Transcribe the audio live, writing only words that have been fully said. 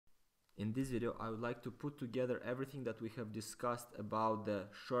In this video, I would like to put together everything that we have discussed about the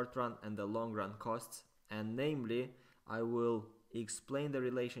short run and the long run costs, and namely, I will explain the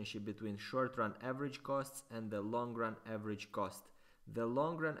relationship between short run average costs and the long run average cost. The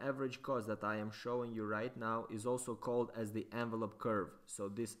long run average cost that I am showing you right now is also called as the envelope curve. So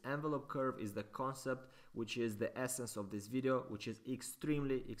this envelope curve is the concept which is the essence of this video, which is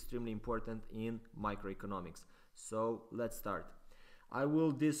extremely important in microeconomics. So let's start. I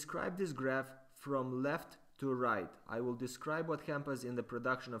will describe this graph from left to right. I will describe what happens in the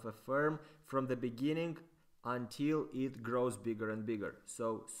production of a firm from the beginning until it grows bigger and bigger.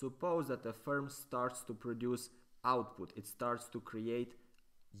 So suppose that a firm starts to produce output. It starts to create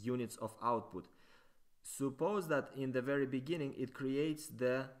units of output. Suppose that in the very beginning it creates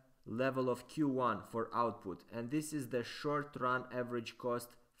the level of Q1 for output, and this is the short run average cost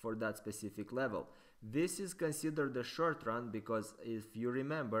for that specific level. This is considered the short run because if you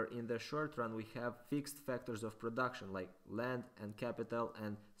remember, in the short run we have fixed factors of production like land and capital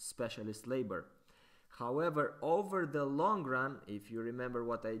and specialist labor. However, over the long run, if you remember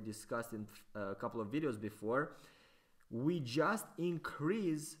what I discussed in a couple of videos before, we just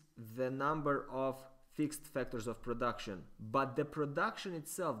increase the number of fixed factors of production, but the production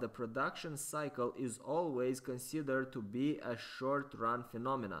itself, the production cycle, is always considered to be a short run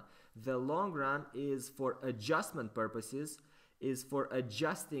phenomena. The long run is for adjustment purposes, is for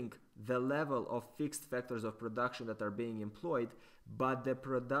adjusting the level of fixed factors of production that are being employed, but the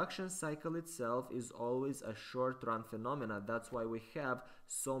production cycle itself is always a short run phenomena. That's why we have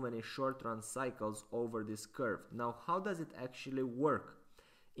so many short run cycles over this curve. Now, how does it actually work?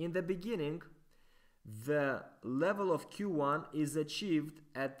 In the beginning, the level of Q1 is achieved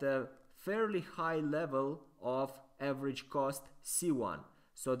at a fairly high level of average cost C1.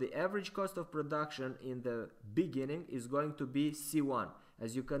 So the average cost of production in the beginning is going to be C1.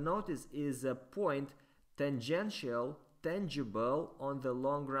 As you can notice, is a point tangible on the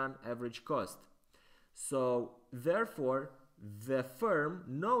long run average cost. So therefore, the firm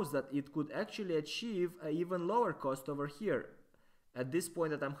knows that it could actually achieve an even lower cost over here at this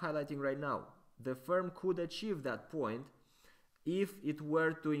point that I'm highlighting right now. The firm could achieve that point if it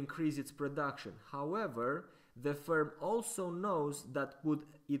were to increase its production. However, the firm also knows that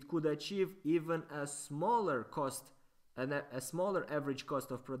it could achieve even a smaller cost and a smaller average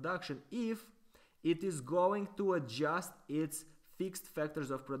cost of production if it is going to adjust its fixed factors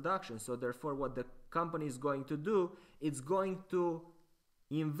of production. So therefore, what the company is going to do, it's going to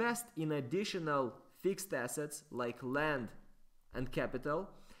invest in additional fixed assets like land and capital,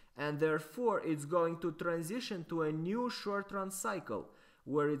 and therefore it's going to transition to a new short-run cycle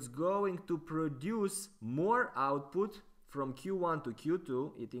where it's going to produce more output from Q1 to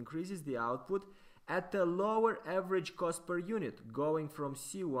Q2. It increases the output at a lower average cost per unit, going from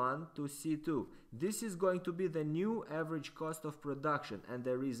C1 to C2. This is going to be the new average cost of production, and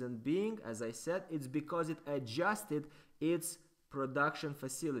the reason being, as I said, it's because it adjusted its production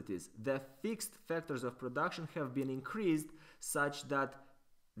facilities. The fixed factors of production have been increased such that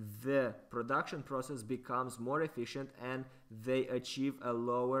the production process becomes more efficient and they achieve a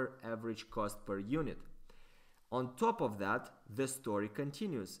lower average cost per unit. On top of that, the story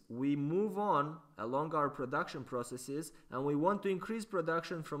continues. We move on along our production processes and we want to increase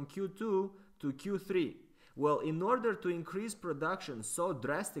production from Q2 to Q3. Well, in order to increase production so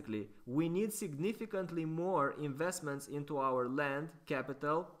drastically, we need significantly more investments into our land,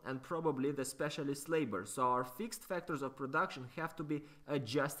 capital, and probably the specialist labor. So our fixed factors of production have to be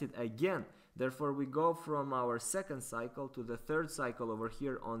adjusted again. Therefore, we go from our second cycle to the third cycle over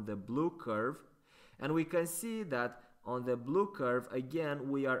here on the blue curve. And we can see that on the blue curve, again,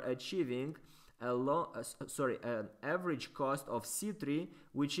 we are achieving an average cost of C3,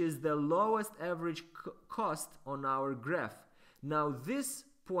 which is the lowest average cost on our graph. Now this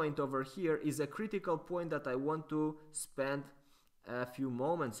point over here is a critical point that I want to spend a few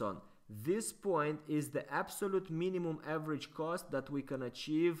moments on. This point is the absolute minimum average cost that we can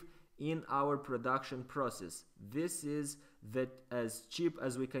achieve in our production process. This is as cheap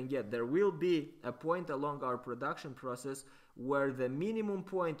as we can get. There will be a point along our production process where the minimum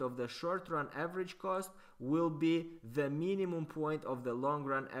point of the short run average cost will be the minimum point of the long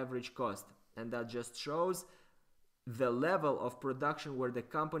run average cost. And that just shows the level of production where the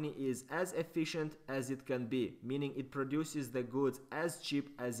company is as efficient as it can be, meaning it produces the goods as cheap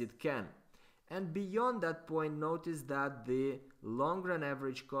as it can. And beyond that point, notice that the long run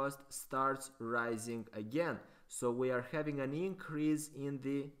average cost starts rising again. So we are having an increase in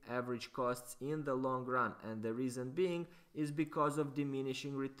the average costs in the long run, and the reason being is because of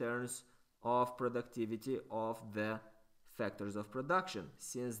diminishing returns of productivity of the factors of production.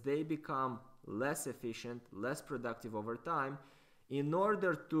 Since they become less efficient, less productive over time, in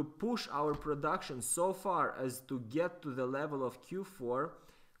order to push our production so far as to get to the level of Q4,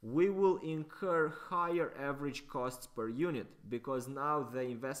 we will incur higher average costs per unit, because now the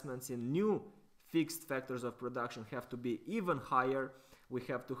investments in new fixed factors of production have to be even higher. We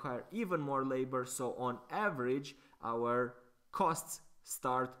have to hire even more labor, so on average our costs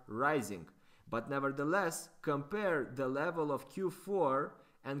start rising. But nevertheless, compare the level of Q4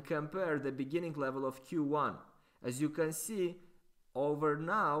 and compare the beginning level of Q1. As you can see, over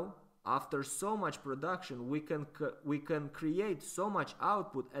now, after so much production, we can create so much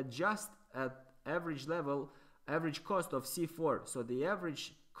output at just at average cost of C4. So the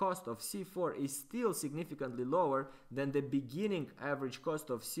average cost of C4 is still significantly lower than the beginning average cost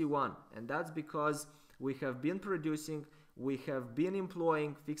of C1, and that's because we have been producing, we have been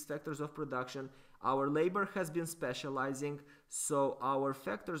employing fixed factors of production, our labor has been specializing, so our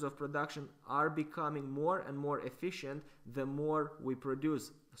factors of production are becoming more and more efficient the more we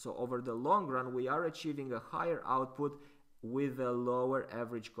produce. So over the long run, we are achieving a higher output with a lower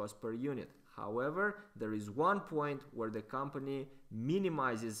average cost per unit. However, there is one point where the company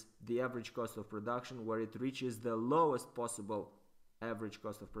minimizes the average cost of production, where it reaches the lowest possible average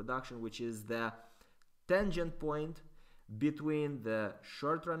cost of production, which is the tangent point between the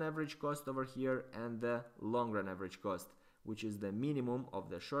short-run average cost over here and the long-run average cost, which is the minimum of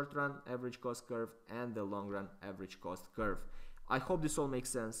the short-run average cost curve and the long-run average cost curve. I hope this all makes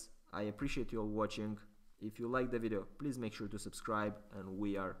sense. I appreciate you all watching. If you like the video, please make sure to subscribe, and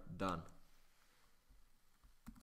we are done.